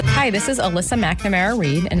Hi, this is Alyssa McNamara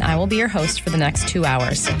Reed, and I will be your host for the next 2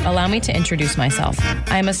 hours. Allow me to introduce myself.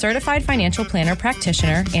 I am a certified financial planner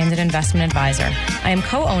practitioner and an investment advisor. I am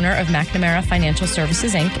co-owner of McNamara Financial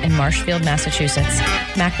Services, Inc. in Marshfield, Massachusetts.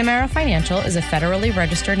 McNamara Financial is a federally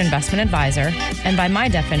registered investment advisor, and by my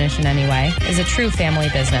definition anyway, is a true family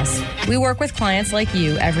business. We work with clients like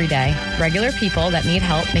you every day, regular people that need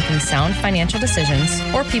help making sound financial decisions,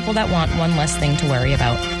 or people that want one less thing to worry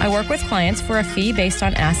about. I work with clients for a fee based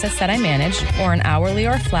on assets that I manage, or an hourly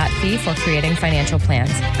or flat fee for creating financial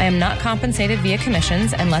plans. I am not compensated via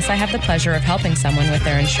commissions unless I have the pleasure of helping someone with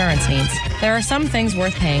their insurance needs. There are some things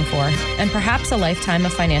worth paying for, and perhaps a lifetime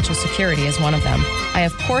of financial security is one of them. I,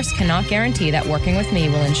 of course, cannot guarantee that working with me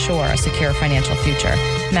will ensure a secure financial future.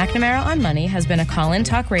 McNamara on Money has been a call-in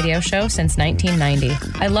talk radio show since 1990.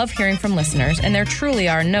 I love hearing from listeners, and there truly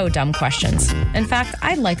are no dumb questions. In fact,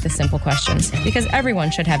 I like the simple questions, because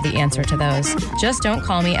everyone should have the answer to those. Just don't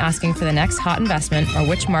call me asking for the next hot investment or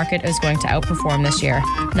which market is going to outperform this year.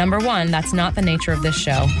 Number one, that's not the nature of this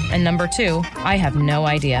show. And number two, I have no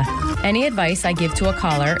idea. Any advice I give to a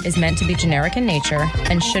caller is meant to be generic in nature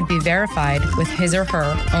and should be verified with his or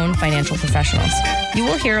her own financial professionals. You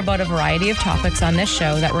will hear about a variety of topics on this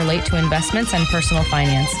show that relate to investments and personal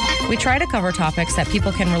finance. We try to cover topics that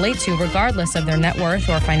people can relate to regardless of their net worth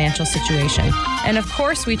or financial situation. And of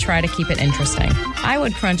course, we try to keep it interesting. I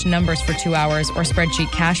would crunch numbers for 2 hours or spreadsheet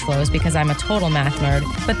cash flows because I'm a total math nerd,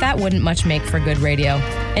 but that wouldn't much make for good radio.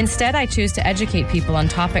 Instead, I choose to educate people on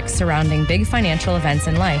topics surrounding big financial events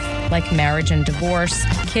in life, like marriage and divorce,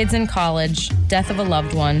 kids in college, death of a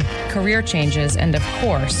loved one, career changes, and of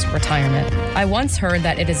course, retirement. I once heard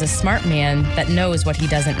that it is a smart man that knows what he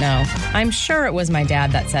doesn't know. I'm sure it was my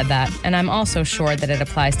dad that said that, and I'm also sure that it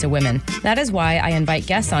applies to women. That is why I invite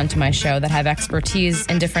guests onto my show that have expertise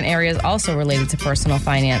in different areas also related to personal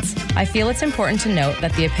finance. I feel it's important to note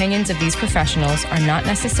that the opinions of these professionals are not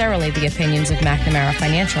necessarily the opinions of McNamara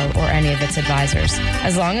Financial or any of its advisors.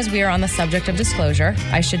 As long as we are on the subject of disclosure,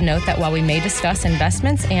 I should note that while we may discuss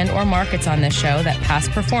investments and or markets on this show, that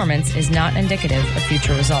past performance is not indicative of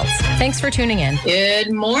future results. Thanks for tuning in.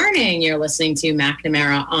 Good morning. You're listening to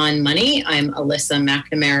McNamara on Money. I'm Alyssa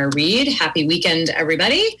McNamara Reed. Happy weekend,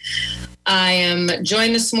 everybody. I am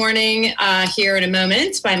joined this morning here in a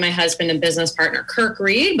moment by my husband and business partner, Kirk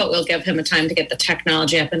Reed, but we'll give him a time to get the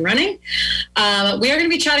technology up and running. We are going to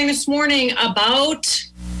be chatting this morning about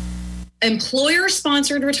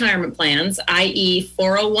employer-sponsored retirement plans, i.e.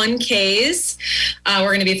 401ks. We're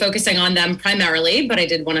going to be focusing on them primarily, but I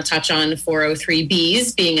did want to touch on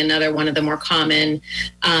 403bs being another one of the more common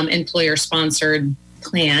employer-sponsored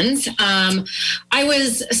plans. I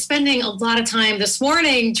was spending a lot of time this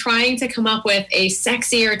morning trying to come up with a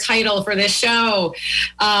sexier title for this show,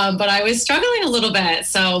 but I was struggling a little bit.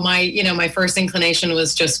 So my first inclination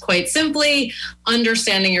was just quite simply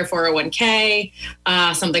understanding your 401k,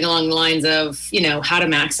 something along the lines of, how to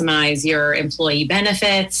maximize your employee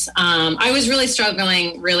benefits. I was really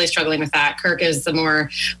struggling with that. Kirk is the more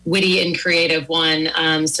witty and creative one.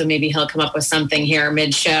 So maybe he'll come up with something here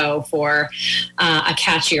mid-show for a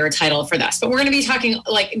catchier title for this. But we're going to be talking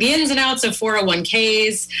like the ins and outs of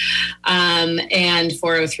 401ks and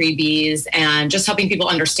 403bs and just helping people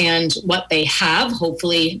understand what they have.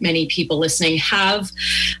 Hopefully many people listening have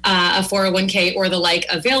a 401k or the like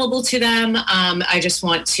available to them. I just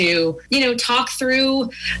want to, talk through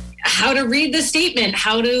how to read the statement,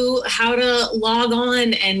 how to log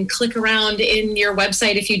on and click around in your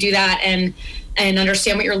website if you do that and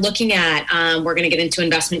understand what you're looking at. We're going to get into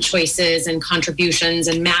investment choices and contributions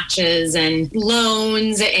and matches and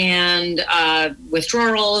loans and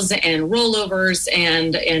withdrawals and rollovers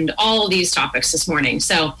and all of these topics this morning.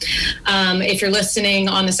 So if you're listening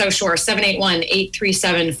on the South Shore,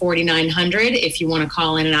 781-837-4900. If you want to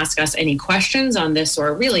call in and ask us any questions on this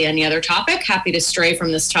or really any other topic, happy to stray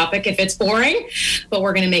from this topic if it's boring, but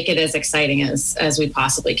we're going to make it as exciting as we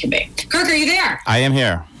possibly can be. Kirk, are you there? I am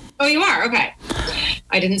here. Oh, you are? Okay.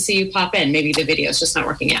 I didn't see you pop in. Maybe the video's just not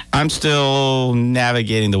working yet. I'm still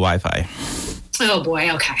navigating the Wi-Fi. Oh,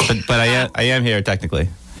 boy. Okay. But I am here technically.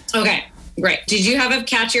 Okay. Great. Did you have a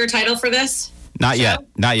catchier title for this? Not show? yet.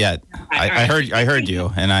 Not yet. Right, I heard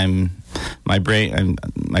you, and my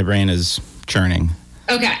brain is churning.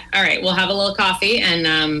 Okay. All right. We'll have a little coffee, and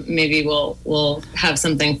maybe we'll have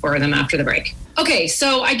something for them after the break. Okay,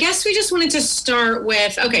 so I guess we just wanted to start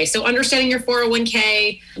with, so understanding your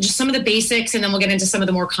 401k, just some of the basics, and then we'll get into some of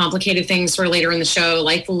the more complicated things sort of later in the show,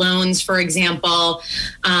 like loans, for example,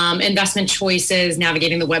 investment choices,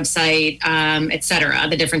 navigating the website, et cetera,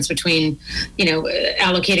 the difference between,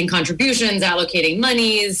 allocating contributions, allocating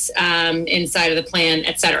monies inside of the plan,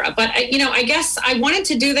 et cetera. But, I guess I wanted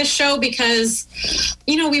to do this show because,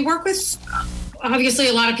 we work with obviously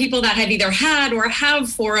a lot of people that have either had or have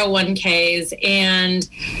 401ks, and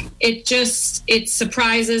it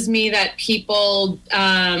surprises me that people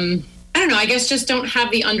I guess just don't have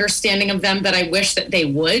the understanding of them that I wish that they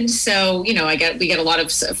would. So, we get a lot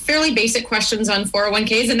of fairly basic questions on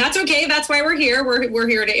 401ks, and that's okay. That's why we're here. We're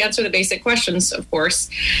here to answer the basic questions, of course.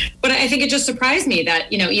 But I think it just surprised me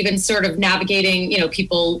that, even sort of navigating, a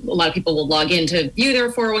lot of people will log in to view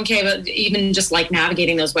their 401k, but even just like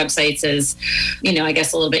navigating those websites is, I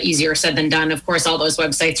guess a little bit easier said than done. Of course, all those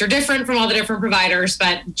websites are different from all the different providers,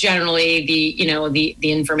 but generally the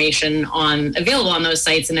information available on those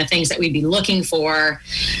sites and the things that we'd be looking for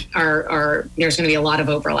are there's going to be a lot of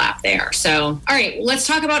overlap there. So, all right, let's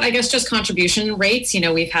talk about, I guess, just contribution rates.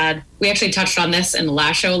 We actually touched on this in the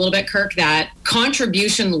last show a little bit, Kirk, that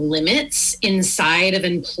contribution limits inside of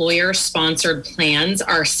employer-sponsored plans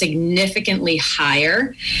are significantly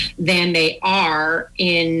higher than they are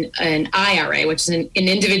in an IRA, which is an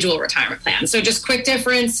individual retirement plan. So just quick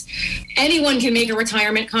difference, anyone can make a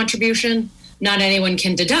retirement contribution. Not anyone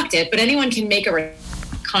can deduct it, but anyone can make a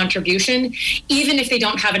contribution, even if they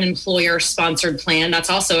don't have an employer-sponsored plan. That's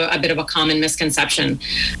also a bit of a common misconception.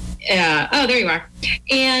 There you are.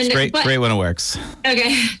 And it's great when it works.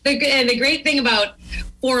 Okay. The great thing about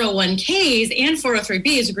 401ks and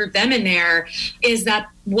 403bs, to group them in there, is that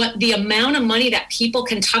what the amount of money that people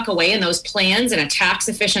can tuck away in those plans in a tax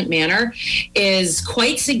efficient manner is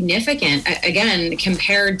quite significant, again,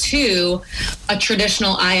 compared to a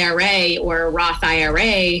traditional IRA or a Roth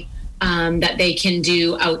IRA. That they can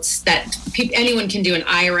do anyone can do an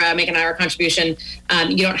IRA, make an IRA contribution.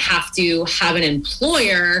 You don't have to have an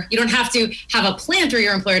employer. You don't have to have a plan through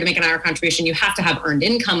your employer to make an IRA contribution. You have to have earned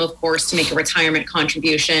income, of course, to make a retirement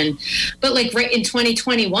contribution. But like right in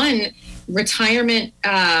 2021, retirement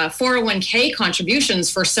 401k contributions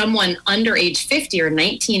for someone under age 50 are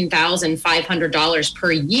 $19,500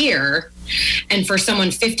 per year. And for someone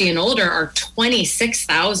 50 and older are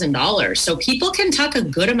 $26,000. So people can tuck a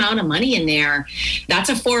good amount of money in there. That's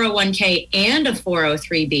a 401k and a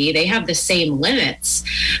 403b. They have the same limits.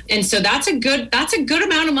 And so that's a good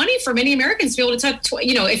amount of money for many Americans to be able to tuck,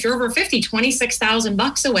 if you're over 50,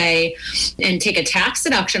 $26,000 away and take a tax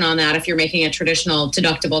deduction on that. If you're making a traditional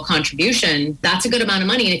deductible contribution, that's a good amount of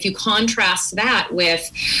money. And if you contrast that with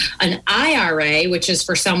an IRA, which is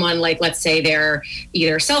for someone like, let's say they're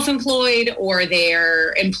either self-employed or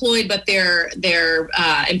they're employed, but their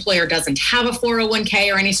employer doesn't have a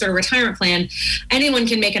 401k or any sort of retirement plan, anyone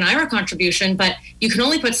can make an IRA contribution, but you can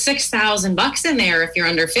only put $6,000 in there if you're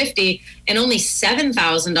under 50 and only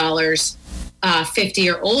 $7,000 50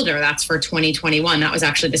 or older. That's for 2021. That was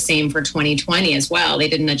actually the same for 2020 as well. They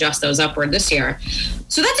didn't adjust those upward this year.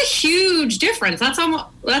 So that's a huge difference.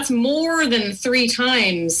 That's more than 3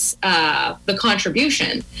 times the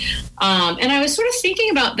contribution. And I was sort of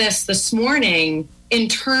thinking about this morning in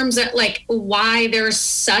terms of like why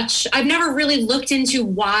there's I've never really looked into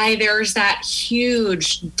why there's that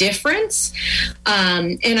huge difference.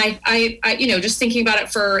 And I just thinking about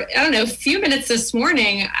it for, a few minutes this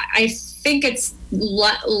morning, I think it's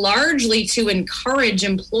largely to encourage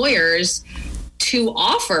employers to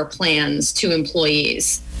offer plans to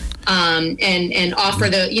employees. And offer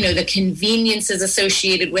the conveniences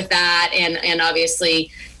associated with that, and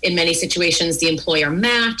obviously in many situations the employer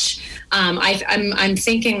match. I'm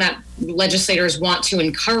thinking that legislators want to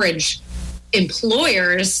encourage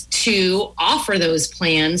employers to offer those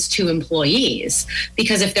plans to employees,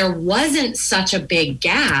 because if there wasn't such a big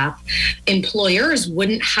gap, employers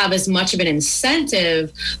wouldn't have as much of an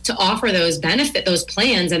incentive to offer those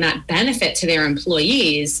plans and that benefit to their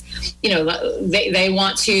employees. They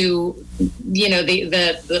want to,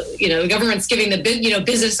 the government's giving the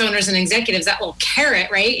business owners and executives that little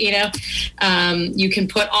carrot, right? You can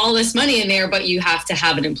put all this money in there, but you have to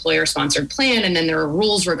have an employer sponsored plan, and then there are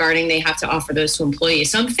rules regarding they have to offer those to employees.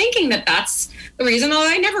 So I'm thinking that that's reason, although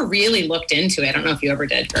I never really looked into it. I don't know if you ever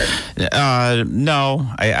did, Kurt. No,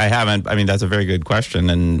 I haven't. I mean, that's a very good question.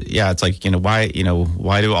 And yeah, it's like, why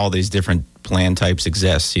do all these different plan types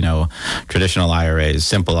exist? Traditional IRAs,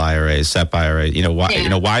 simple IRAs, SEP IRAs.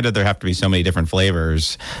 Why do there have to be so many different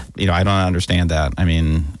flavors? I don't understand that. I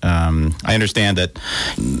mean, I understand that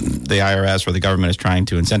the IRS or the government is trying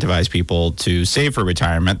to incentivize people to save for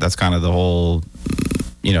retirement. That's kind of the whole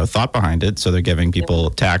thought behind it. So they're giving people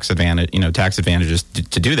tax advantages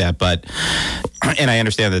to do that. But, and I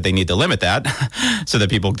understand that they need to limit that so that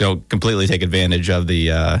people don't completely take advantage of the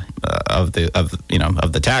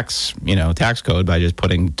tax code by just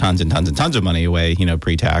putting tons and tons and tons of money away,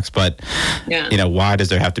 pre-tax. But, why does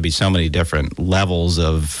there have to be so many different levels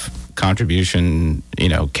of contribution,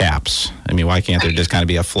 caps? I mean, why can't there just kind of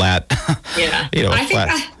be a flat,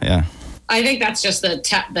 I think that's just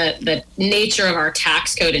the nature of our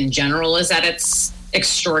tax code in general, is that it's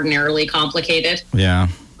extraordinarily complicated. Yeah.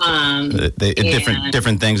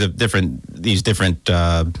 Different things of these different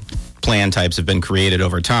plan types have been created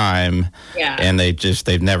over time. Yeah. And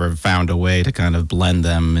they've never found a way to kind of blend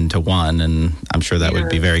them into one. And I'm sure that would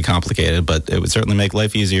be very complicated, but it would certainly make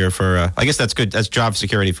life easier for, I guess that's good. That's job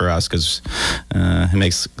security for us, because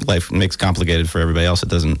it makes complicated for everybody else. It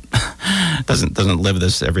doesn't live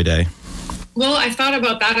this every day. Well, I thought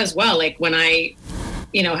about that as well. Like when I,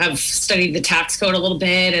 have studied the tax code a little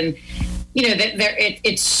bit, and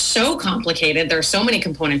it's so complicated. There are so many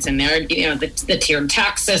components in there. The tiered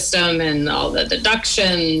tax system and all the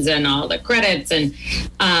deductions and all the credits and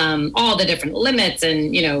all the different limits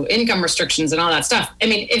and income restrictions and all that stuff. I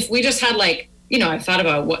mean, if we just had I've thought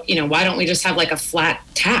about why don't we just have like a flat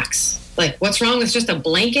tax? Like, what's wrong with just a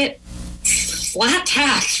blanket flat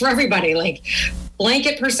tax for everybody? Like,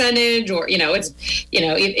 blanket percentage, or it's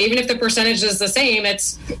even if the percentage is the same,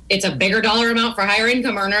 it's a bigger dollar amount for higher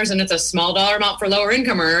income earners and it's a small dollar amount for lower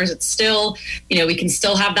income earners. It's still, we can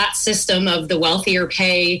still have that system of the wealthier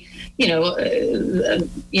pay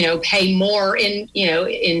pay more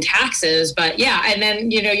in taxes. But yeah, and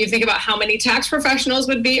then you think about how many tax professionals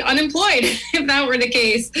would be unemployed if that were the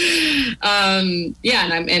case. And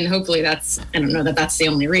hopefully that's, I don't know that that's the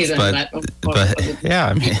only reason. But yeah,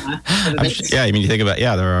 I mean, you think about,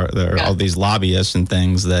 there are all these lobbyists and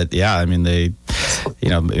things that, they,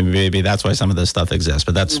 maybe that's why some of this stuff exists,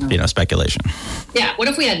 but that's, speculation. Yeah. What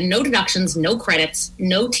if we had no deductions, no credits,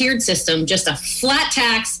 no tiered system, just a flat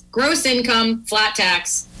tax, gross income, flat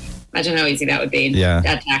tax? Imagine how easy that would be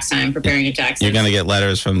at tax time, preparing your taxes. You're going to get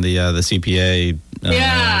letters from the CPA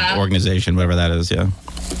organization, whatever that is,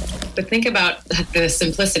 But think about the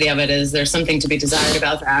simplicity of it. Is there's something to be desired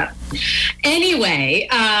about that. Anyway,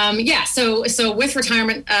 so with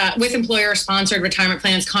retirement, with employer-sponsored retirement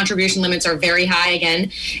plans, contribution limits are very high. Again,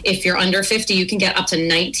 if you're under 50, you can get up to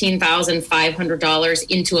 $19,500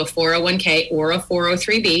 into a 401k or a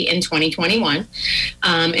 403b in 2021.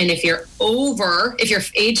 And if you're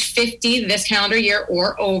age 50 this calendar year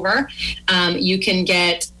or over, you can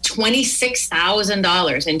get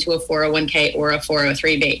 $26,000 into a 401k or a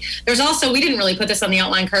 403b. There's also, we didn't really put this on the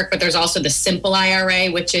outline, Kirk, but there's also the Simple IRA,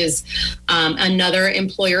 which is another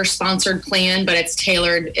employer-sponsored plan, but it's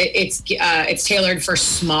tailored. It's tailored for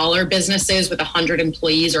smaller businesses with 100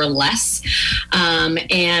 employees or less,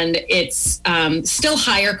 and it's still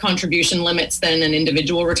higher contribution limits than an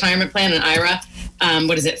individual retirement plan, an IRA.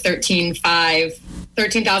 What is it?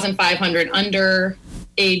 $13,500 under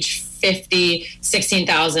age 50,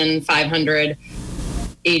 16,500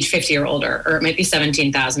 age 50 or older, or it might be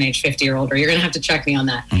 17,000 age 50 or older. You're going to have to check me on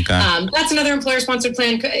that. Okay. That's another employer-sponsored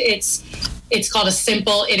plan. It's called a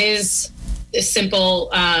Simple. It is a Simple.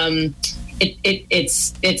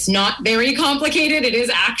 It's not very complicated. It is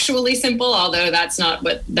actually simple, although that's not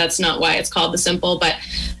why it's called the Simple. But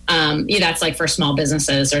that's like for small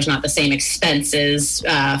businesses. There's not the same expenses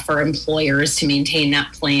for employers to maintain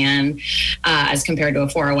that plan as compared to a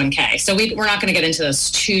 401k. So we're not going to get into this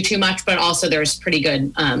too much, but also there's pretty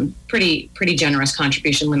good, pretty generous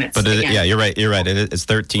contribution limits. But you're right. It's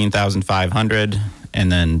 $13,500. And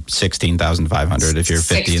then $16,500 if you're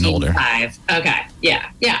 50 and older. Okay. Yeah.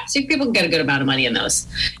 So people can get a good amount of money in those,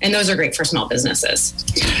 and those are great for small businesses.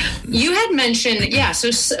 You had mentioned,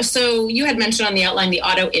 so you had mentioned on the outline the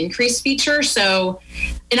auto increase feature. So,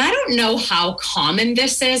 and I don't know how common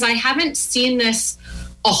this is. I haven't seen this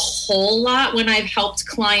a whole lot when I've helped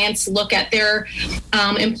clients look at their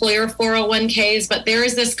employer 401ks, but there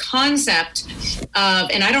is this concept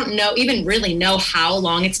of, and I don't really know how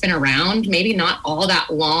long it's been around, maybe not all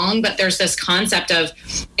that long, but there's this concept of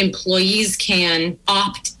employees can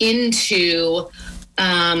opt into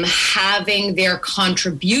having their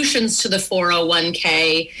contributions to the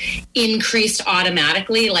 401k increased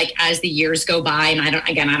automatically, like as the years go by. And I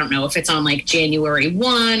don't know if it's on like January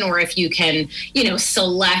 1 or if you can,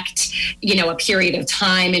 select, a period of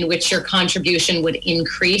time in which your contribution would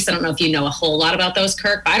increase. I don't know if you know a whole lot about those,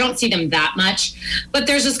 Kirk, but I don't see them that much. But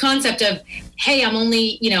there's this concept of, hey, I'm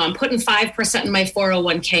only, I'm putting 5% in my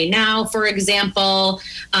 401k now, for example.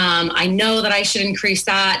 I know that I should increase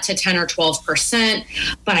that to 10 or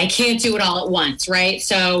 12%, but I can't do it all at once, right?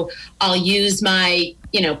 So I'll use my,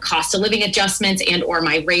 cost of living adjustments and or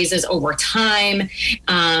my raises over time.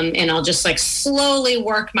 And I'll just like slowly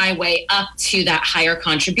work my way up to that higher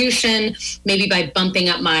contribution, maybe by bumping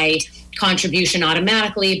up my contribution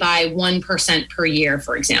automatically by 1% per year,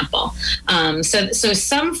 for example. So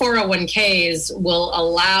some 401ks will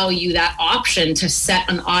allow you that option to set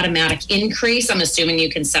an automatic increase. I'm assuming you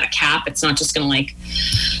can set a cap. It's not just going to like,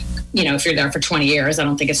 if you're there for 20 years, I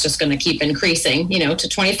don't think it's just going to keep increasing, to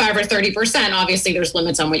 25 or 30%. Obviously, there's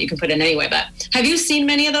limits on what you can put in anyway. But have you seen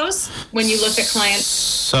many of those when you look at clients?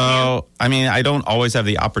 So, I don't always have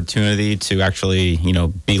the opportunity to actually,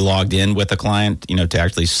 be logged in with a client, to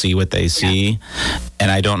actually see what they see. Yeah. And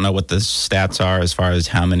I don't know what the stats are as far as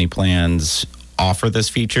how many plans offer this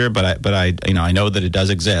feature, but I know that it does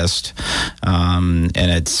exist. And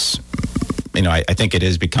it's, I think it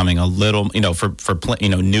is becoming a little, for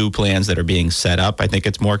new plans that are being set up. I think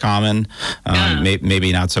it's more common,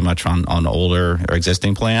 maybe not so much on older or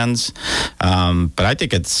existing plans. But I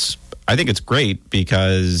think it's great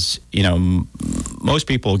because, most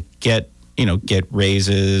people get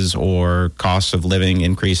raises or costs of living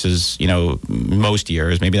increases, most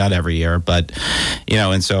years, maybe not every year, but,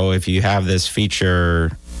 and so if you have this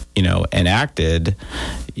feature, enacted,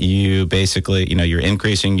 you basically, you're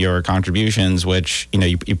increasing your contributions, which,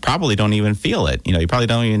 you probably don't even feel it. You probably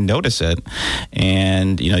don't even notice it.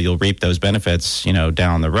 And, you'll reap those benefits,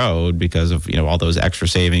 down the road because of, all those extra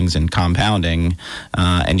savings and compounding.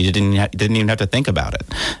 And you didn't even have to think about it.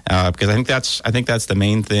 Because I think that's the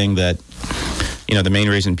main thing that, the main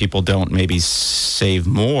reason people don't maybe save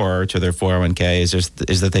more to their 401k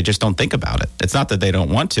is that they just don't think about it. It's not that they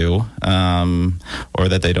don't want to, or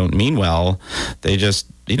that they don't mean well. They just,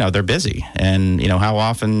 they're busy. And, how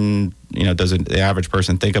often, does the average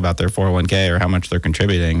person think about their 401k or how much they're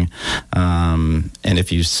contributing? And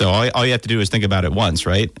all you have to do is think about it once,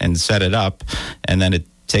 right? And set it up, and then it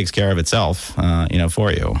takes care of itself,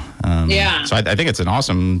 for you. So I think it's an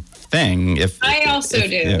awesome thing. I also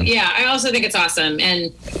think it's awesome.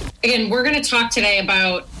 And again, we're going to talk today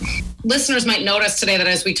about, listeners might notice today that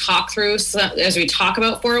as we talk about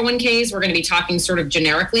 401ks, we're going to be talking sort of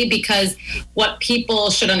generically, because what people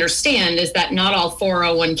should understand is that not all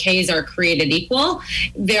 401ks are created equal.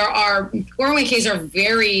 401ks are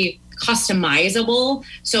very customizable.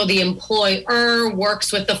 So the employer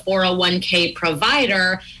works with the 401k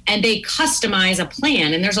provider and they customize a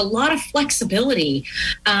plan. And there's a lot of flexibility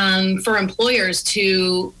for employers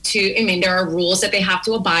there are rules that they have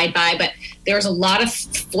to abide by, but there's a lot of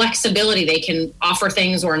flexibility. They can offer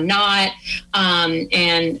things or not.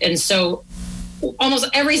 And so almost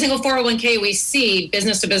every single 401k we see,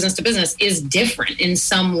 business to business to business, is different in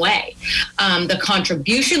some way. The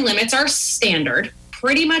contribution limits are standard.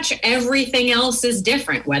 Pretty much everything else is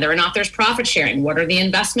different, whether or not there's profit sharing. What are the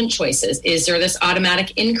investment choices? Is there this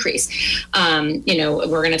automatic increase? We're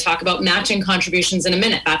going to talk about matching contributions in a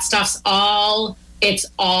minute. That stuff's all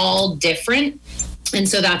different. And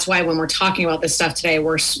so that's why when we're talking about this stuff today,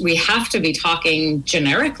 we have to be talking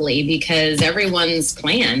generically because everyone's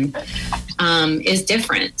plan is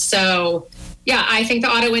different. So yeah, I think the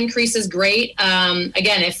auto increase is great.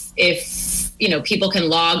 Again, if people can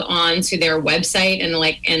log on to their website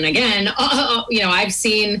and again, I've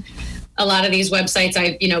seen a lot of these websites.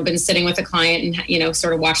 I've, been sitting with a client and,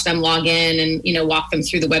 sort of watch them log in and, walk them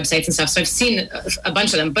through the websites and stuff. So I've seen a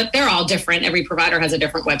bunch of them, but they're all different. Every provider has a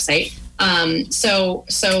different website. So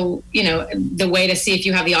the way to see if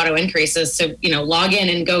you have the auto increase is to, log in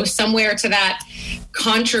and go somewhere to that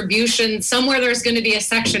contribution. Somewhere there's going to be a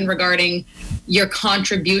section regarding your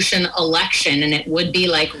contribution election, and it would be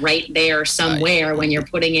like right there somewhere when you're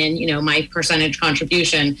putting in, my percentage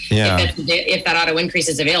contribution. Yeah. If that auto increase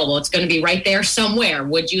is available, it's going to be right there somewhere.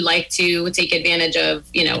 Would you like to take advantage of,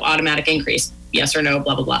 automatic increase? Yes or no,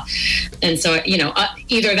 blah, blah, blah. And so,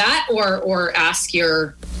 either that or ask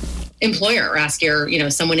your employer or ask your,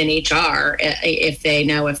 someone in HR if they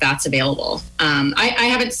know if that's available. I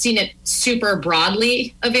haven't seen it super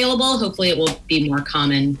broadly available. Hopefully it will be more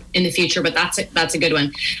common in the future, but that's a good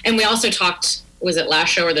one. And we also talked, was it last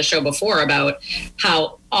show or the show before, about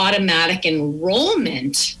how automatic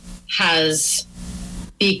enrollment has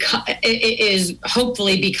is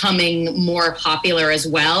hopefully becoming more popular as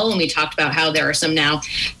well. And we talked about how there are some now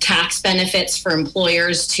tax benefits for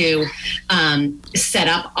employers to set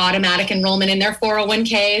up automatic enrollment in their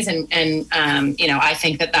 401ks. And I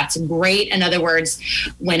think that that's great. In other words,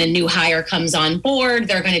 when a new hire comes on board,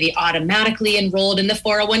 they're going to be automatically enrolled in the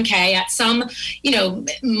 401k at some,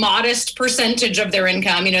 modest percentage of their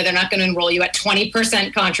income. They're not going to enroll you at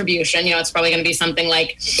 20% contribution. It's probably going to be something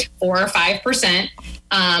like 4 or 5%.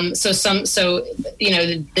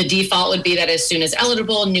 The default would be that as soon as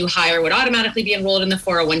eligible, new hire would automatically be enrolled in the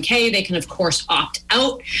 401k. They can, of course, opt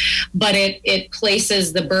out, but it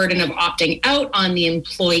places the burden of opting out on the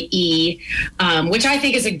employee, which I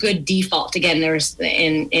think is a good default. Again, there's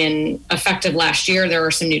in effective last year, there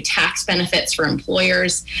were some new tax benefits for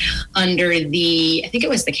employers under I think it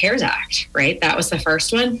was the CARES Act, right? That was the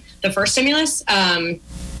first one, the first stimulus.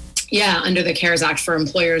 Under the CARES Act for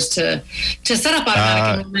employers to set up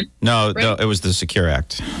automatic enrollment. No, it was the Secure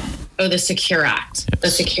Act. Oh, the Secure Act.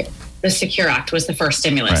 Yes. The Secure Act was the first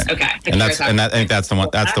stimulus. Right. Okay. I think that's the one.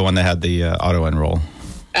 That's the one that had the auto enroll.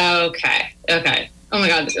 Okay. Oh my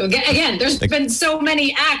God! Again, there's been so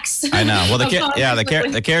many acts. I know. Well,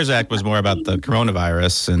 the CARES Act was more about the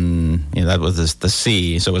coronavirus, and that was the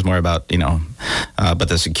C, so it was more about but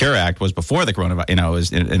the Secure Act was before the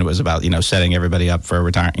coronavirus. It was about setting everybody up for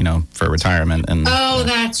retirement. And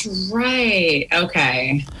that's right.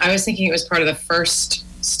 Okay, I was thinking it was part of the first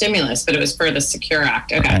stimulus, but it was for the Secure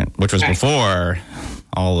Act. Okay, right. Which was before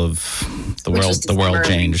all of the world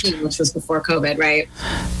changed. Which was before COVID, right?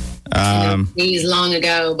 Days long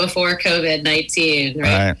ago, before COVID-19,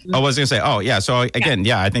 right? I was going to say, So again,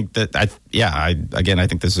 I think that I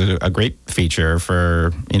think this is a great feature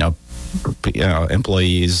for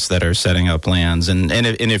employees that are setting up plans, and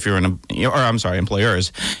if you're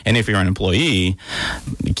employers, and if you're an employee,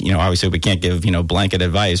 obviously we can't give blanket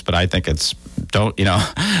advice, but I think it's don't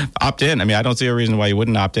opt in. I mean, I don't see a reason why you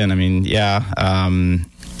wouldn't opt in. I mean, again,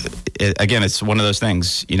 it's one of those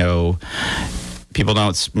things. People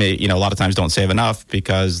don't, a lot of times don't save enough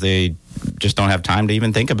because they just don't have time to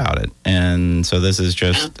even think about it. And so this is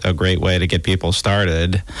just a great way to get people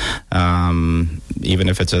started. Even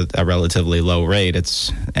if it's a relatively low rate,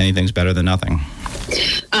 anything's better than nothing.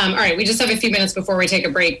 All right. We just have a few minutes before we take a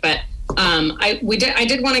break, but I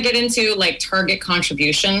did want to get into target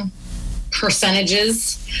contribution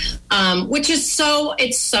percentages, which is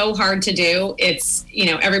it's so hard to do. It's,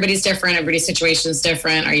 everybody's different. Everybody's situation is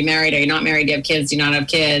different. Are you married? Are you not married? Do you have kids? Do you not have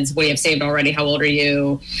kids? What do you have saved already? How old are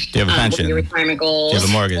you? Do you have a pension? What are your retirement goals? Do you have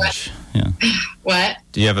a mortgage? What?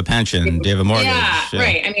 Do you have a pension? Do you have a mortgage? Yeah,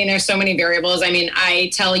 right. I mean, there's so many variables. I mean,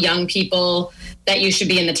 I tell young people that you should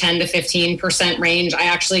be in the 10 to 15% range. I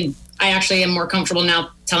actually am more comfortable now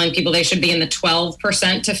telling people they should be in the 12%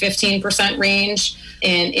 to 15% range.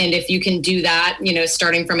 And if you can do that,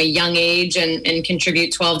 starting from a young age and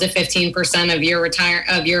contribute 12 to 15% of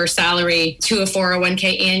your salary to a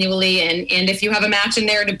 401k annually. And if you have a match in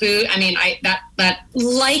there to boot, I mean, that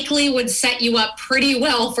likely would set you up pretty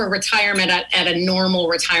well for retirement at a normal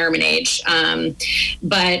retirement age.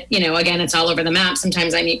 But, again, it's all over the map.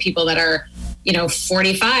 Sometimes I meet people that are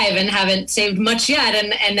 45 and haven't saved much yet.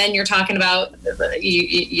 And then you're talking about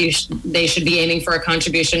they should be aiming for a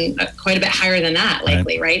contribution quite a bit higher than that,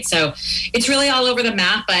 likely, right? So it's really all over the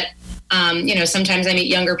map. But, sometimes I meet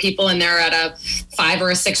younger people and they're at a 5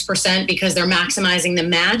 or a 6% because they're maximizing the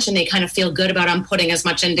match and they kind of feel good about I'm putting as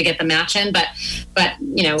much in to get the match in. But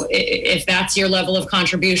if that's your level of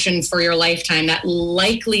contribution for your lifetime, that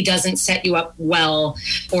likely doesn't set you up well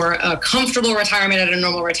for a comfortable retirement at a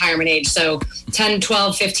normal retirement age. So 10,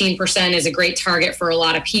 12, 15% is a great target for a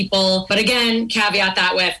lot of people. But again, caveat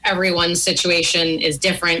that with everyone's situation is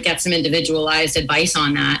different. Get some individualized advice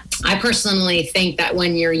on that. I personally think that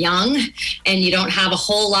when you're young and you don't have a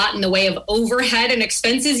whole lot in the way of overhead and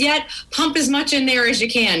expenses yet, pump as much in there as you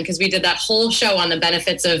can, because we did that whole show on the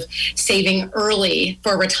benefits of saving early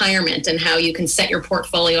for retirement and how you can set your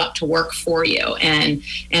portfolio up to work for you. And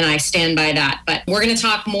I stand by that. But we're going to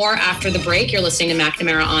talk more after the break. You're listening to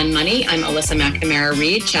McNamara on Money. I'm Alyssa McNamara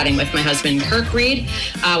Reed, chatting with my husband, Kirk Reed.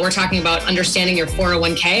 We're talking about understanding your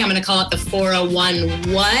 401k. I'm going to call it the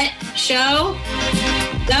 401 what show?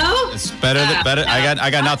 No? It's better. I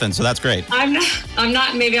got nothing, so that's great. I'm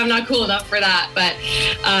not cool enough for that. But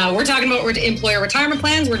we're talking about employer retirement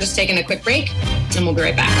plans. We're just taking a quick break, and we'll be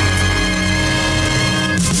right back.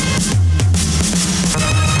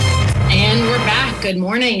 And we're back. Good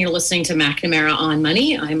morning. You're listening to McNamara on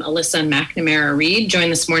Money. I'm Alyssa McNamara Reed,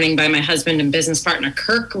 joined this morning by my husband and business partner,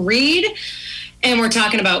 Kirk Reed. And we're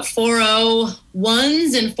talking about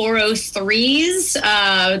 401s and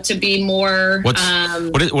 403s to be more.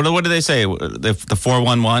 What do they say? The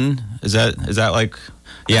 411 is that like?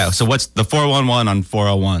 Yeah. So what's the 411 on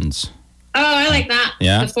 401s? Oh, I like that.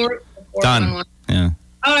 Yeah. The 411. Done. Yeah.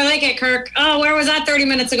 Oh, I like it, Kirk. Oh, where was that 30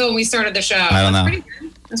 minutes ago when we started the show? I don't know.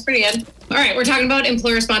 That's pretty good. All right, we're talking about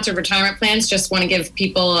employer-sponsored retirement plans. Just want to give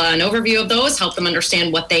people an overview of those, help them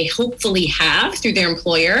understand what they hopefully have through their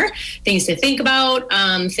employer, things to think about,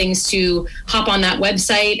 things to hop on that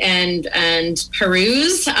website and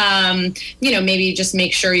peruse. Maybe just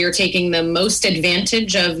make sure you're taking the most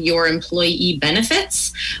advantage of your employee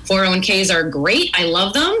benefits. 401ks are great. I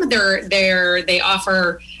love them. They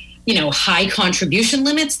offer high contribution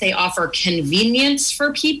limits. They offer convenience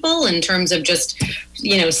for people in terms of just,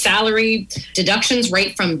 salary deductions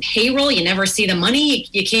right from payroll. You never see the money.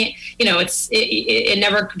 You can't, it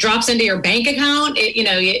never drops into your bank account.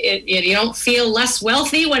 You don't feel less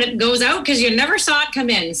wealthy when it goes out because you never saw it come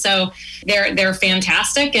in. So they're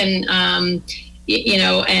fantastic. And,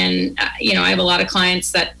 I have a lot of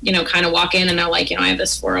clients that, kind of walk in and they're like, I have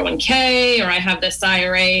this 401k or I have this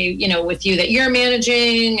IRA, with you that you're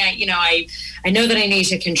managing. I know that I need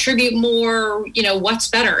to contribute more, what's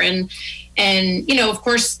better? And, of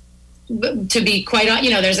course, to be quite, I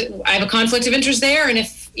have a conflict of interest there. And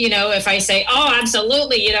if I say, oh,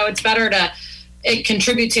 absolutely, it's better to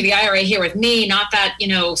contribute to the IRA here with me, not that,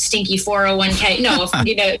 stinky 401k. No,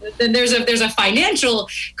 then there's a financial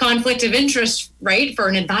conflict of interest, right, for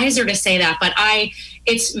an advisor to say that. But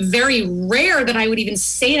it's very rare that I would even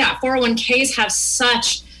say that. 401ks have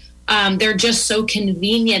such, they're just so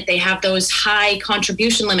convenient. They have those high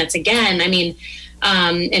contribution limits. Again,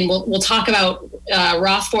 and we'll talk about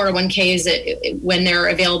Roth 401ks when they're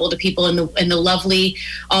available to people and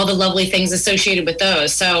all the lovely things associated with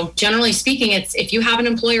those. So generally speaking, if you have an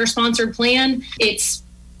employer-sponsored plan, it's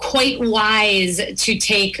quite wise to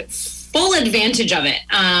take full advantage of it.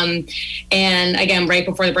 And again, right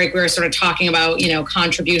before the break, we were sort of talking about,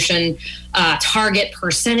 contribution target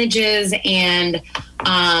percentages. And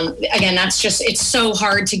again, it's so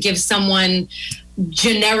hard to give someone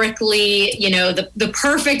generically, the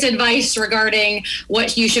perfect advice regarding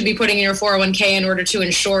what you should be putting in your 401k in order to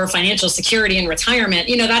ensure financial security in retirement.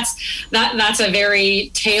 That's a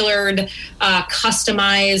very tailored,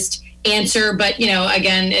 customized answer. But,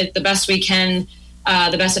 again, the best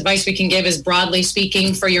advice we can give is, broadly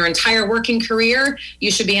speaking, for your entire working career,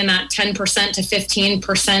 you should be in that 10% to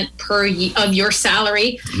 15% of your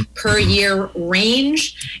salary per year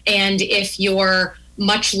range. And if you're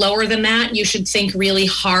much lower than that, you should think really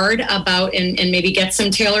hard about and maybe get some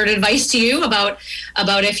tailored advice to you about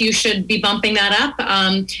if you should be bumping that up.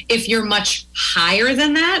 If you're much higher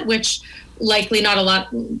than that, which likely not a lot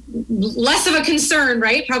less of a concern,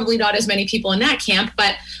 right? Probably not as many people in that camp.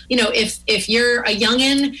 But, if you're a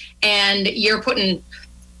youngin' and you're putting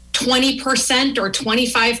 20% or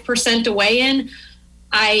 25% away in,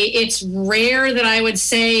 it's rare that I would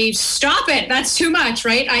say, stop it. That's too much,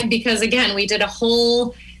 right? Because again, we did a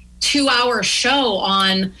whole 2-hour show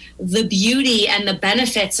on the beauty and the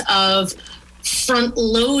benefits of front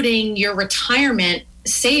loading your retirement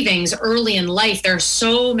savings early in life. There are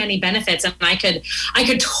so many benefits, and I could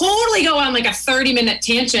totally go on like a 30-minute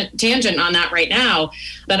tangent on that right now,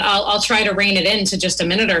 but I'll try to rein it in to just a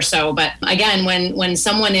minute or so. But again, when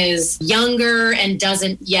someone is younger and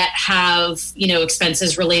doesn't yet have,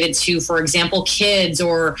 expenses related to, for example, kids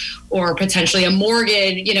or potentially a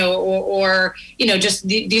mortgage, or just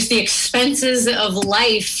the expenses of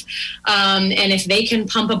life. And if they can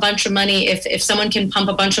pump a bunch of money, if someone can pump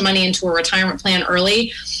a bunch of money into a retirement plan early,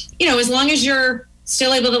 as long as you're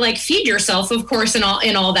still able to feed yourself, of course, and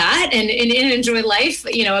all that, and enjoy life,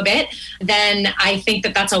 a bit, then I think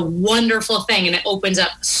that's a wonderful thing. And it opens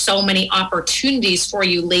up so many opportunities for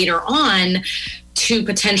you later on to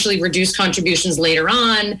potentially reduce contributions later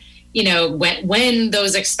on, when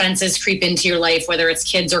those expenses creep into your life, whether it's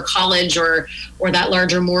kids or college or that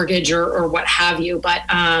larger mortgage or what have you. But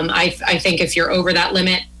I think if you're over that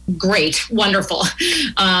limit, great, wonderful.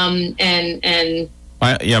 My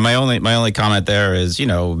only comment there is,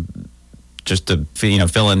 just to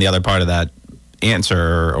fill in the other part of that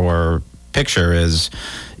answer or picture is,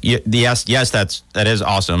 yes, that is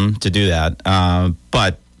awesome to do that,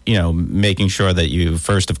 but making sure that you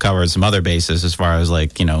first have covered some other bases as far as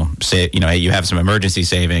you have some emergency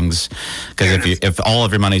savings, because if all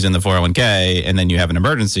of your money's in the 401k and then you have an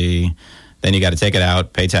emergency, then you got to take it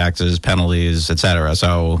out, pay taxes, penalties, et cetera.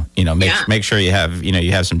 So, make sure you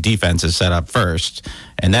have some defenses set up first.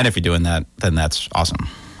 And then if you're doing that, then that's awesome.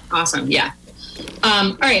 Awesome. Yeah.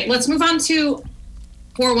 All right. Let's move on to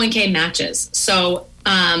 401k matches. So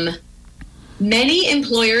many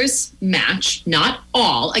employers match, not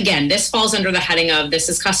all. Again, this falls under the heading of this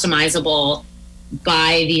is customizable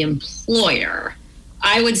by the employer.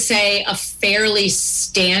 I would say a fairly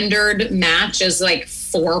standard match is like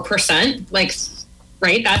 4%, like,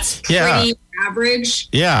 right? That's pretty average.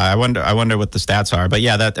 Yeah, I wonder what the stats are. But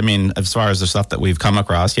yeah, that, I mean, as far as the stuff that we've come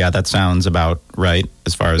across, yeah, that sounds about right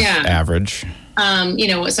as far as average.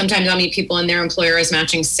 Sometimes I'll meet people and their employer is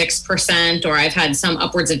matching 6%, or I've had some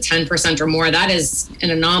upwards of 10% or more. That is an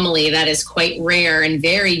anomaly. That is quite rare and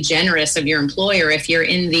very generous of your employer. If you're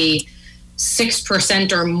in the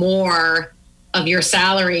 6% or more of your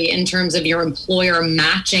salary in terms of your employer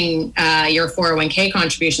matching your 401k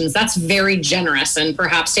contributions, that's very generous, and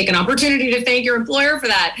perhaps take an opportunity to thank your employer for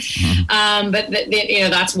that. But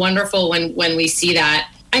that's wonderful when we see that.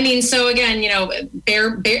 I mean, so again,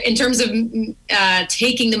 in terms of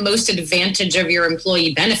taking the most advantage of your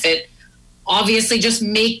employee benefit, obviously just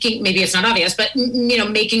maybe it's not obvious, but,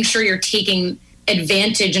 making sure you're taking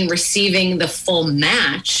advantage and receiving the full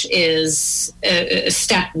match is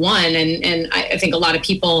step one. And I think a lot of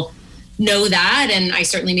people know that. And I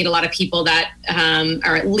certainly meet a lot of people that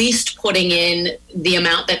are at least putting in the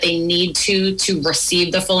amount that they need to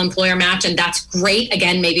receive the full employer match. And that's great.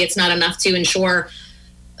 Again, maybe it's not enough to ensure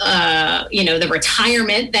the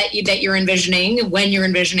retirement that you're envisioning when you're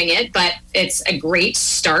envisioning it, but it's a great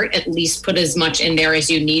start. At least put as much in there as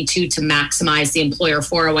you need to maximize the employer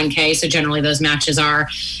 401k. So generally those matches are,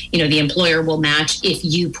 the employer will match if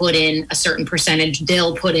you put in a certain percentage,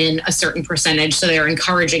 they'll put in a certain percentage. So they're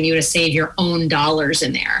encouraging you to save your own dollars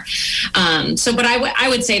in there. But I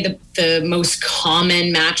would say the most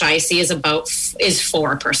common match I see is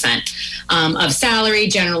 4% of salary.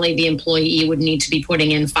 Generally, the employee would need to be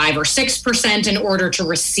putting in 5 or 6% in order to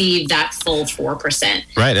receive that full 4%.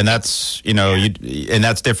 Right, and that's and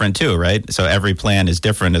that's different too, right? So every plan is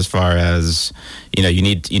different as far as you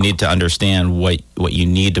need to understand what you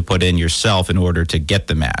need to put in yourself in order to get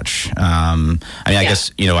the match. I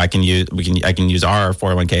guess I can use our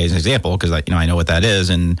 401k as an example because I know what that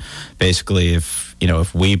is, and basically if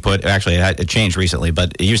we put, actually it changed recently,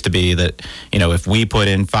 but it used to be that if we put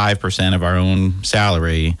in 5% of our own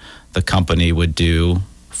salary, the company would do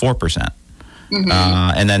 4%.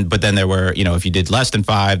 But then there were, if you did less than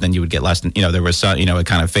 5, then you would get less than, there was some, it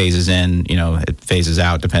kind of phases in, it phases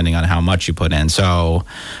out depending on how much you put in. So,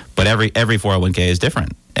 but every 401k is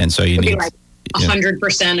different. And so you need like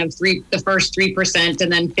 100% of the first 3% and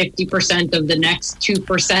then 50% of the next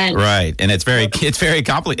 2%. Right. And it's very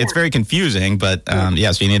complicated. It's very confusing, but so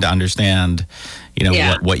you need to understand,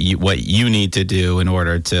 what you need to do in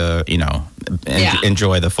order to,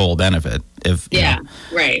 enjoy the full benefit.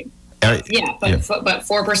 Right. But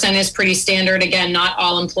 4% is pretty standard. Again, not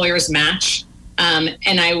all employers match.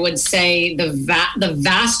 And I would say the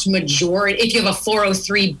vast majority, if you have a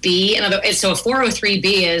 403B, so a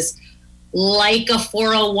 403B is like a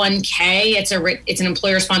 401k. It's an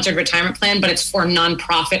employer-sponsored retirement plan, but it's for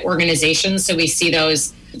nonprofit organizations. So we see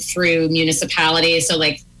those through municipalities. So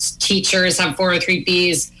like teachers have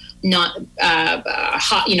 403Bs.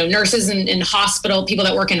 Nurses in hospital, people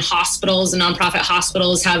that work in hospitals and nonprofit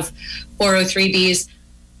hospitals have 403Bs.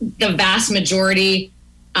 The vast majority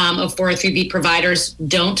of 403B providers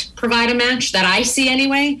don't provide a match that I see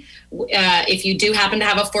anyway. If you do happen to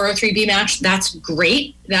have a 403B match, that's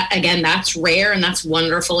great. That's rare and that's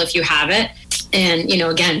wonderful if you have it. And,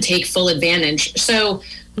 again, take full advantage. So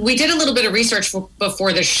we did a little bit of research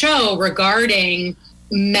before the show regarding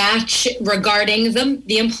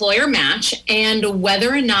the employer match and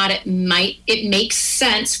whether or not it makes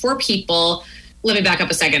sense for people. Let me back up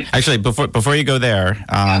a second. Actually, before you go there,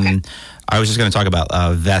 okay. I was just going to talk about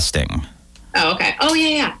vesting. Oh, okay. Oh,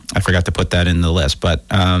 yeah. I forgot to put that in the list, but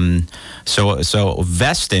so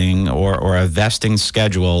vesting or a vesting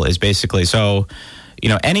schedule is basically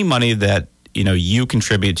any money that you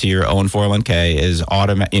contribute to your own 401k is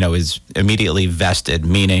is immediately vested,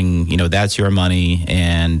 meaning, that's your money.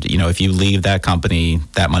 And, if you leave that company,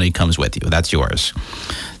 that money comes with you. That's yours.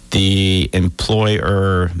 The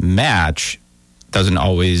employer match that's not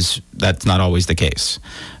always the case.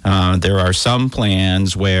 There are some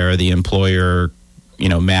plans where the employer,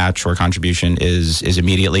 match or contribution is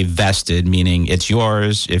immediately vested, meaning it's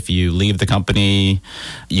yours. If you leave the company,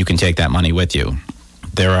 you can take that money with you.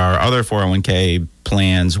 There are other 401k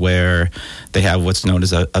plans where they have what's known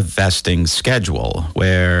as a vesting schedule,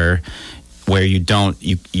 where you don't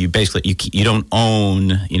own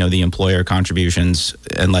the employer contributions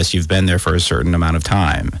unless you've been there for a certain amount of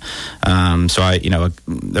time. So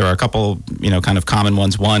there are a couple kind of common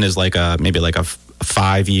ones. One is maybe like a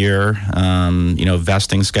 5-year,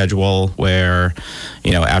 vesting schedule where,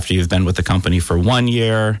 after you've been with the company for 1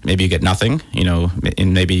 year, maybe you get nothing,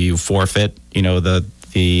 and maybe you forfeit,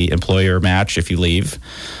 the employer match if you leave.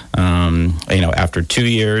 After 2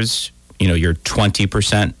 years, you're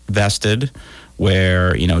 20% vested,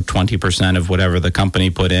 where 20% of whatever the company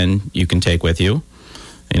put in you can take with you.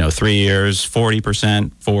 3 years,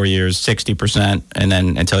 40%, 4 years, 60%, and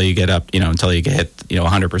then until you get up, until you get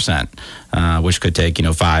 100%, which could take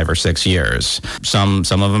 5 or 6 years. Some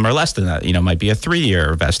of them are less than that. Might be a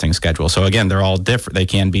 3-year vesting schedule. So again, they're all different. They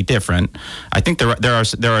can be different. I think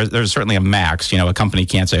there's certainly a max. A company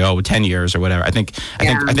can't say 10 years or whatever. I think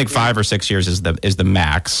 5 or 6 years is the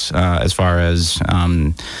max as far as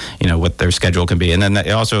what their schedule can be. And then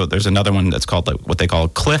there's another one that's called what they call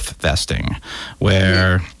cliff vesting,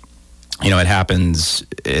 where it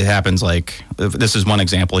happens like, this is one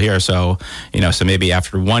example here. So, so maybe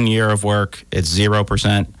after 1 year of work, it's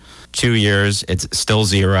 0%, 2 years, it's still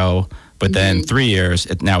 0, but then 3 years,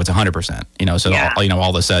 now it's 100%, so, all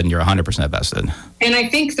of a sudden you're 100% vested. And I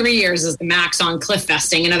think 3 years is the max on cliff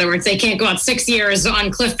vesting. In other words, they can't go out 6 years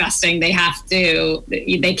on cliff vesting. They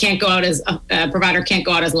can't go out a provider can't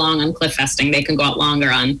go out as long on cliff vesting. They can go out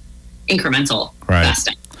longer on incremental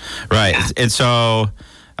vesting. Right. Yeah. And so,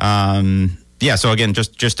 so again,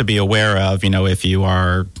 just to be aware of, if you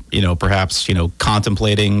are, perhaps,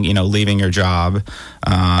 contemplating, leaving your job,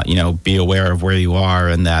 be aware of where you are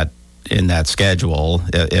in that schedule,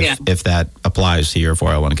 if that applies to your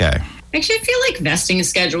 401k. Actually, I feel like vesting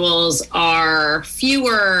schedules are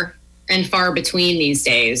fewer and far between these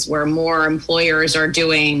days, where more employers are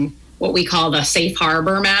doing what we call the safe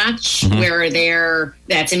harbor match, where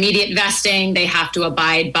that's immediate vesting. They have to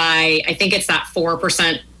abide by, I think it's that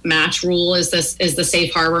 4% match rule is the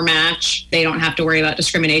safe harbor match. They don't have to worry about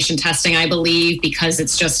discrimination testing, I believe, because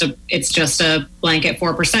it's just a blanket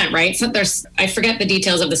 4%, right? So I forget the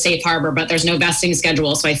details of the safe harbor, but there's no vesting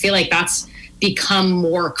schedule. So I feel like that's become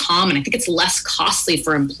more common. I think it's less costly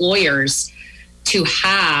for employers to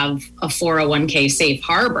have a 401k safe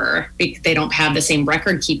harbor. They don't have the same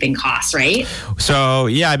record keeping costs, right? So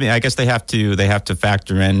I guess they have to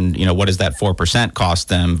factor in, what does that 4% cost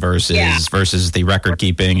them versus the record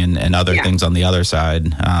keeping and other things on the other side.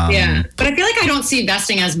 But I feel like I don't see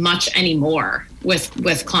vesting as much anymore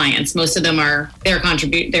with clients. Most of them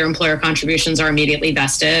their employer contributions are immediately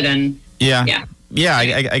vested, and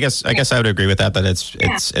I guess I would agree with that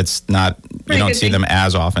it's not, you don't see them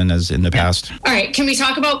as often as in the past. All right. Can we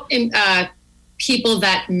talk about people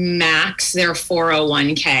that max their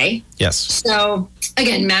 401k? Yes. So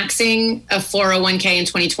again, maxing a 401k in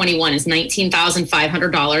 2021 is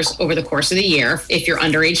 $19,500 over the course of the year if you're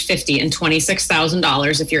under age 50, and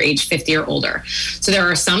 $26,000 if you're age 50 or older. So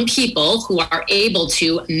there are some people who are able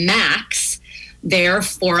to max their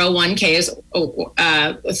 401ks,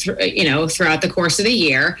 throughout the course of the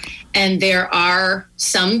year. And there are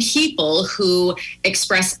some people who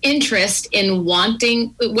express interest in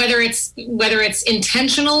wanting, whether it's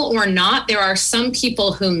intentional or not, there are some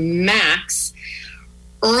people who max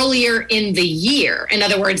earlier in the year. In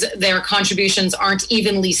other words, their contributions aren't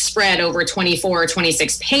evenly spread over 24 or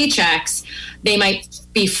 26 paychecks. They might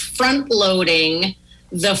be front loading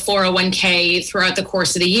the 401k throughout the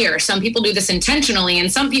course of the year. Some people do this intentionally,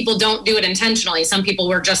 and some people don't do it intentionally. Some people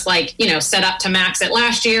were just set up to max it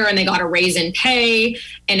last year, and they got a raise in pay.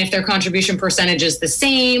 And if their contribution percentage is the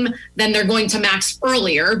same, then they're going to max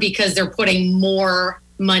earlier because they're putting more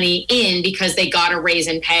money in because they got a raise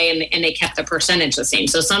in pay and they kept the percentage the same.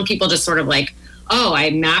 So some people just sort of I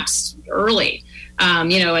maxed early.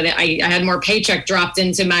 I had more paycheck dropped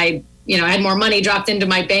into my I had more money dropped into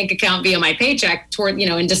my bank account via my paycheck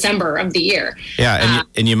in December of the year. Yeah.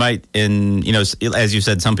 And you might, as you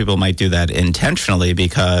said, some people might do that intentionally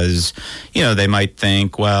because, they might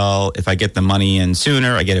think, well, if I get the money in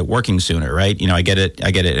sooner, I get it working sooner, right? I get it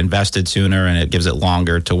invested sooner, and it gives it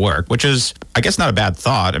longer to work, which is, I guess, not a bad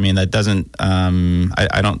thought. I mean, that doesn't,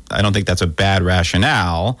 I don't think that's a bad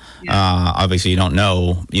rationale. Yeah. Obviously you don't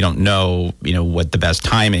know, what the best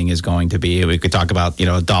timing is going to be. We could talk about,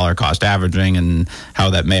 dollar cost averaging and how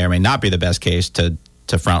that may or may not be the best case to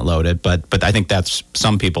front load it, but I think that's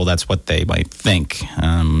some people, that's what they might think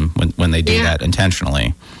when they do that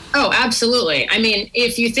intentionally. Oh, absolutely. I mean,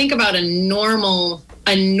 if you think about a normal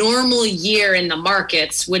year in the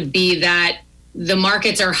markets would be that the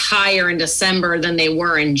markets are higher in December than they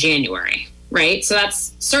were in January, right? So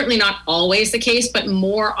that's certainly not always the case, but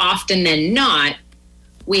more often than not,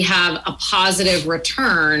 we have a positive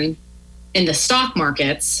return in the stock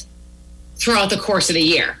markets throughout the course of the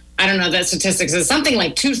year. I don't know that statistics is something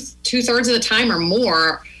like two-thirds of the time or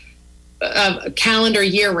more. calendar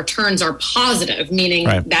year returns are positive, meaning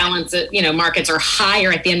balance, markets are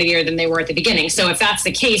higher at the end of the year than they were at the beginning. So if that's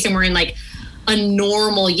the case and we're in like a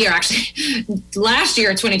normal year, actually last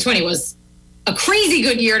year, 2020 was a crazy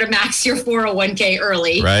good year to max your 401k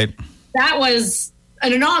early. Right. That was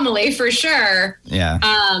an anomaly for sure. Yeah.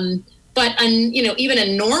 But even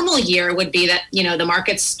a normal year would be that, the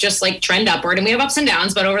markets just like trend upward, and we have ups and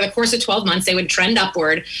downs, but over the course of 12 months, they would trend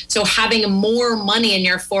upward. So having more money in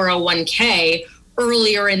your 401k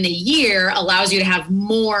earlier in the year allows you to have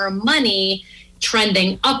more money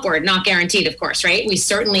trending upward, not guaranteed, of course, right? We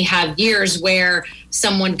certainly have years where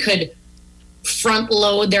someone could front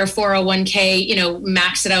load their 401k,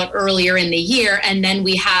 max it out earlier in the year. And then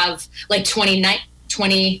we have like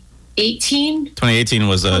 2018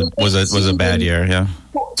 was a bad year. Yeah.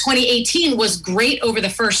 2018 was great over the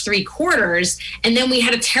first 3 quarters. And then we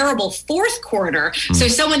had a terrible fourth quarter. So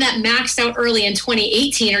someone that maxed out early in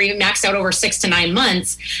 2018 or even maxed out over 6 to 9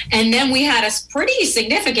 months. And then we had a pretty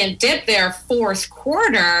significant dip there fourth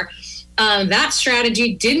quarter. That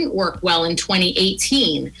strategy didn't work well in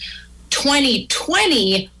 2018.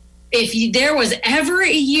 2020, if there was ever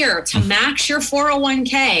a year to max your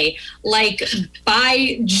 401k, like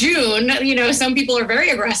by June, some people are very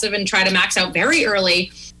aggressive and try to max out very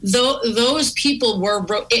early. Those people were,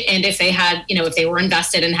 and if they had, if they were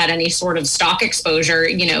invested and had any sort of stock exposure,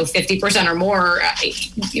 50% or more,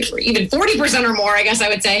 or even 40% or more, I guess I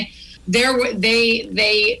would say,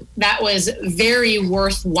 that was very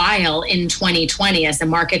worthwhile in 2020 as the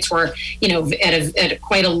markets were, at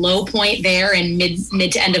quite a low point there in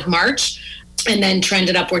mid to end of March, and then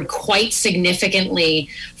trended upward quite significantly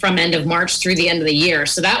from end of March through the end of the year.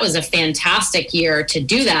 So that was a fantastic year to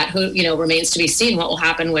do that. Remains to be seen what will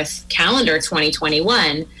happen with calendar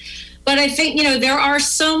 2021. But I think, there are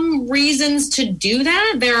some reasons to do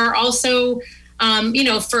that. There are also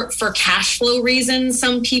for cash flow reasons,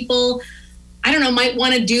 some people, might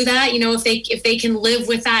want to do that. If they can live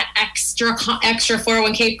with that extra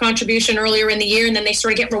 401k contribution earlier in the year, and then they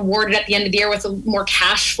sort of get rewarded at the end of the year with more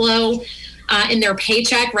cash flow in their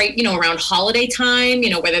paycheck, right? Around holiday time,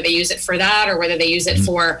 whether they use it for that or whether they use it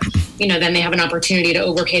for, then they have an opportunity to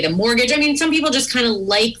overpay the mortgage. I mean, some people just kind of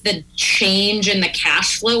like the change in the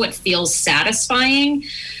cash flow. It feels satisfying.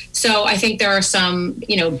 So I think there are some,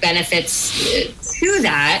 benefits to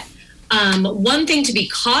that. One thing to be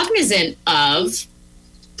cognizant of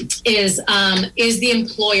is the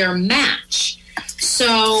employer match.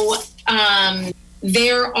 So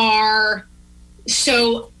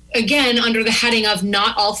again, under the heading of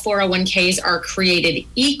not all 401ks are created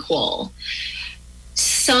equal,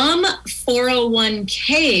 some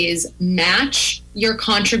 401ks match your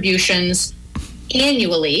contributions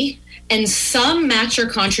annually, and some match your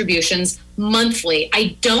contributions monthly.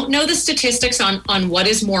 I don't know the statistics on what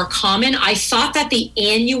is more common. I thought that the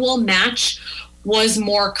annual match was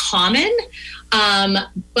more common,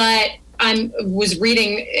 but I was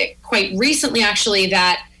reading quite recently, actually,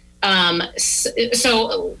 that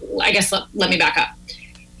so I guess let me back up.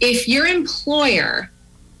 If your employer,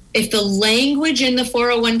 if the language in the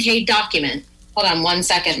 401k document, hold on one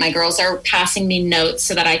second. My girls are passing me notes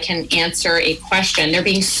so that I can answer a question. They're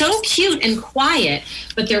being so cute and quiet,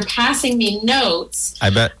 but they're passing me notes.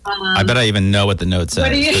 I bet I even know what the note says.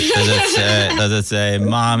 Does it say,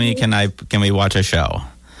 "Mommy, can we watch a show"?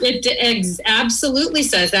 It absolutely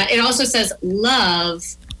says that. It also says, "Love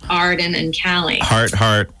Arden and Callie." Heart.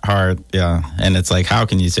 Yeah. And it's like, how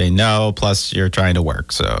can you say no? Plus, you're trying to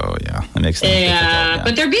work. So, yeah, it makes things difficult. Yeah.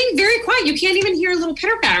 But they're being very quiet. You can't even hear a little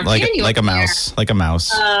pitter patter, can you? Like a mouse. Like a mouse.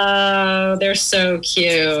 Oh, they're so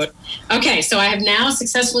cute. Okay, so I have now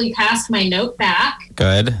successfully passed my note back.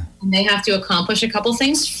 Good. And they have to accomplish a couple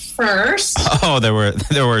things first. Oh, there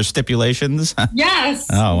were stipulations? Yes.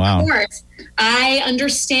 Oh, wow. Of course. I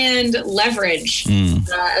understand leverage.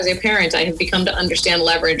 As a parent, I have become to understand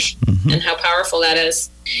leverage and how powerful that is.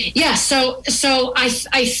 Yeah. So I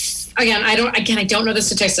don't know the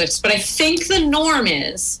statistics, but I think the norm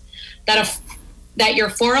is that your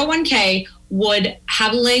 401k would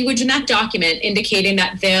have language in that document indicating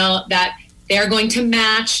that they're going to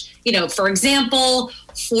match, for example,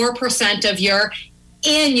 4% of your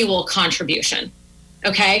annual contribution.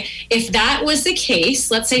 Okay. If that was the case,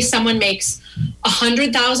 let's say someone makes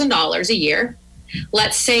 $100,000 a year.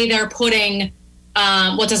 Let's say they're putting,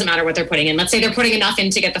 it doesn't matter what they're putting in. Let's say they're putting enough in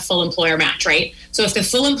to get the full employer match, right? So if the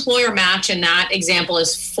full employer match in that example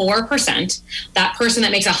is 4%, that person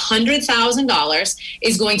that makes $100,000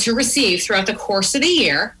 is going to receive throughout the course of the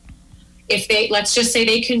year, let's just say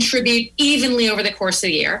they contribute evenly over the course of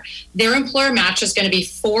the year, their employer match is going to be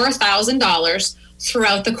 $4,000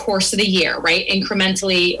 throughout the course of the year, right?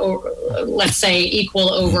 Incrementally, or let's say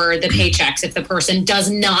equal over the paychecks if the person does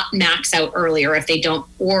not max out earlier, if they don't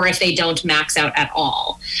max out at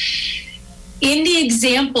all. In the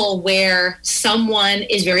example where someone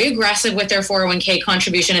is very aggressive with their 401k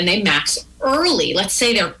contribution and they max early, let's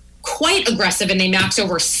say they're quite aggressive and they max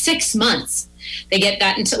over 6 months, they get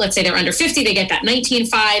that until, let's say they're under 50, they get that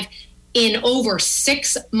 19.5 in over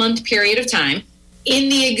 6 month period of time.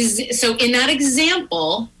 So in that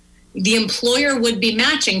example, the employer would be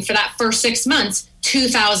matching for that first 6 months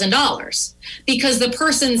 $2,000 because the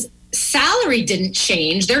person's salary didn't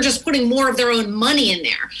change. They're just putting more of their own money in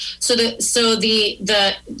there. So the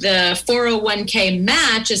 401k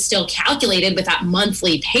match is still calculated with that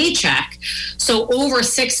monthly paycheck. So over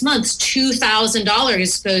 6 months,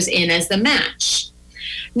 $2,000 goes in as the match.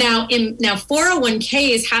 Now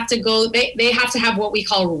 401ks have to go. They have to have what we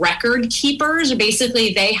call record keepers.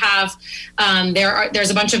 Basically, they have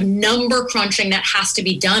there's a bunch of number crunching that has to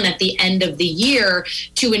be done at the end of the year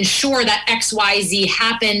to ensure that XYZ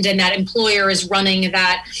happened and that employer is running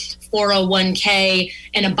that 401k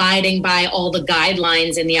and abiding by all the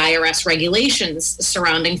guidelines in the IRS regulations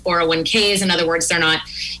surrounding 401ks. In other words, they're not,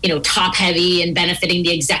 top heavy and benefiting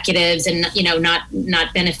the executives and,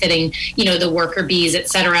 not benefiting, the worker bees, et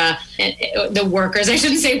cetera. The workers, I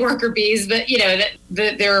shouldn't say worker bees, but,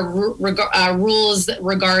 there are rules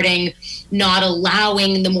regarding not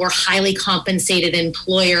allowing the more highly compensated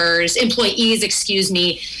employees,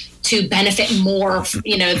 to benefit more,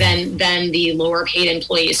 than the lower paid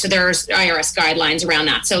employees. So there's IRS guidelines around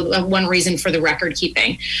that. So one reason for the record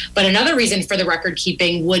keeping. But another reason for the record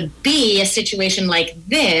keeping would be a situation like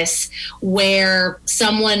this where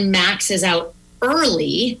someone maxes out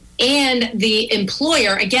early and the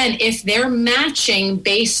employer, again, if they're matching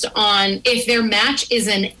if their match is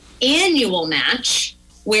an annual match,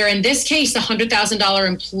 where in this case, the $100,000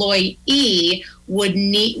 employee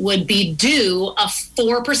would be due a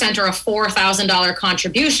 4% or a $4,000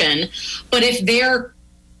 contribution. But if they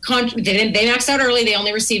maxed out early, they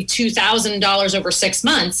only received $2,000 over 6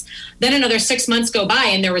 months, then another 6 months go by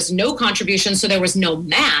and there was no contribution, so there was no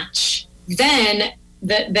match, then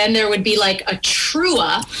there would be like a true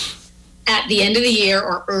up at the end of the year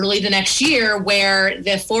or early the next year where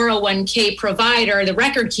the 401k provider, the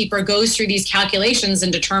record keeper, goes through these calculations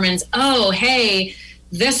and determines, oh, hey,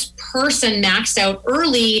 this person maxed out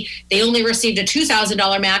early. They only received a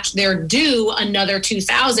 $2,000 match. They're due another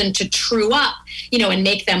 $2,000 to true up, and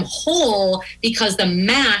make them whole because the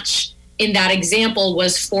match in that example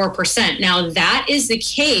was 4%. Now, that is the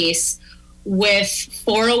case with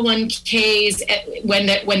 401ks when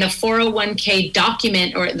the 401k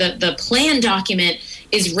document or the plan document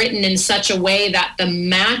is written in such a way that the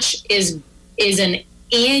match is an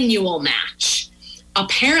annual match.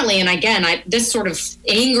 Apparently, and again, this sort of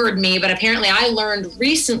angered me, but apparently I learned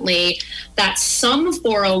recently that some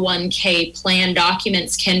 401k plan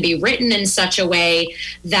documents can be written in such a way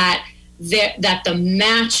that the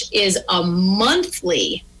match is a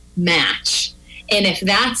monthly match. And if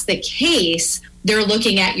that's the case, they're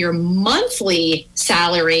looking at your monthly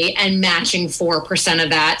salary and matching 4% of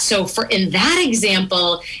that. So in that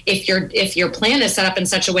example, if your plan is set up in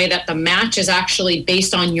such a way that the match is actually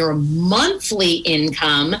based on your monthly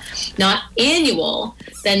income, not annual,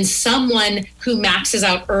 then someone who maxes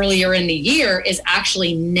out earlier in the year is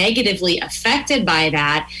actually negatively affected by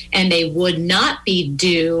that, and they would not be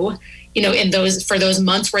due, for those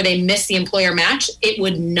months where they miss the employer match, it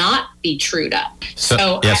would not be trued up.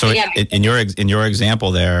 In your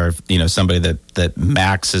example there, somebody that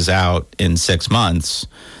maxes out in 6 months,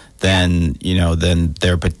 then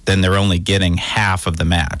they're only getting half of the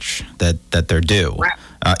match that they're due. Right.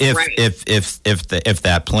 If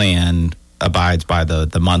that plan abides by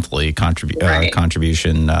the monthly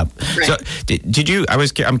contribution. So did you?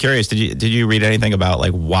 I'm curious. Did you read anything about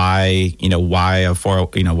like why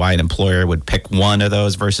an employer would pick one of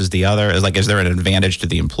those versus the other? Is there an advantage to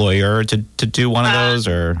the employer to do one of those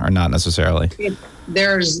or not necessarily?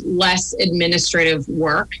 There's less administrative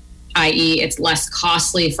work, i.e., it's less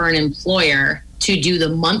costly for an employer to do the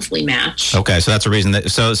monthly match. Okay, so that's a reason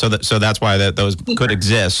so that's why those could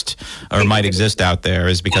exist or might exist out there,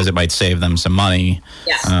 is because it might save them some money.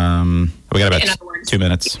 Yes. We got about 2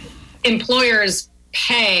 minutes. Employers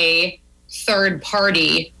pay third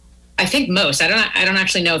party. I think most. I don't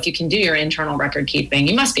actually know if you can do your internal record keeping.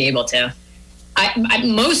 You must be able to.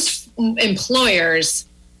 Most employers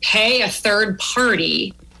pay a third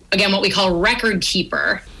party again, what we call record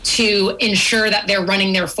keeper to ensure that they're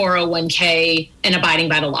running their 401k and abiding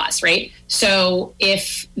by the laws, right? So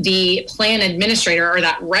if the plan administrator or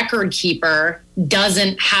that record keeper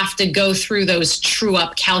doesn't have to go through those true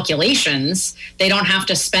up calculations, they don't have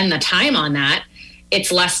to spend the time on that.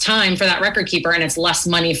 It's less time for that record keeper and it's less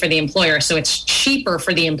money for the employer. So it's cheaper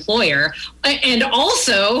for the employer. And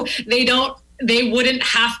also they wouldn't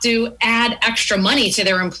have to add extra money to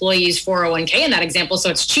their employees' 401k in that example. So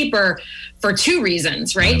it's cheaper for two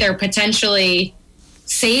reasons, right? They're potentially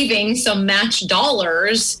saving some match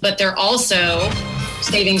dollars, but they're also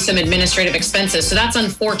saving some administrative expenses. So that's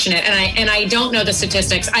unfortunate. And I don't know the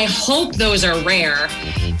statistics. I hope those are rare.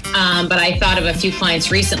 But I thought of a few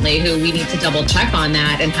clients recently who we need to double check on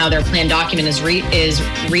that and how their plan document is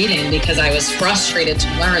reading, because I was frustrated to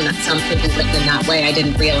learn that some could be written in that way. I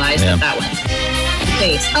didn't realize that was the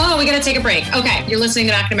case. Oh, we got to take a break. Okay, you're listening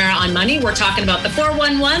to McNamara on Money. We're talking about the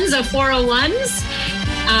 411s of 401s.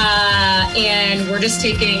 And we're just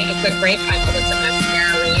taking a quick break. I'm Melissa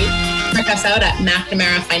McNamara Reed. Check us out at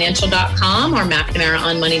McNamaraFinancial.com or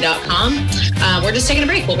McNamaraOnMoney.com. We're just taking a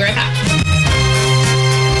break. We'll be right back.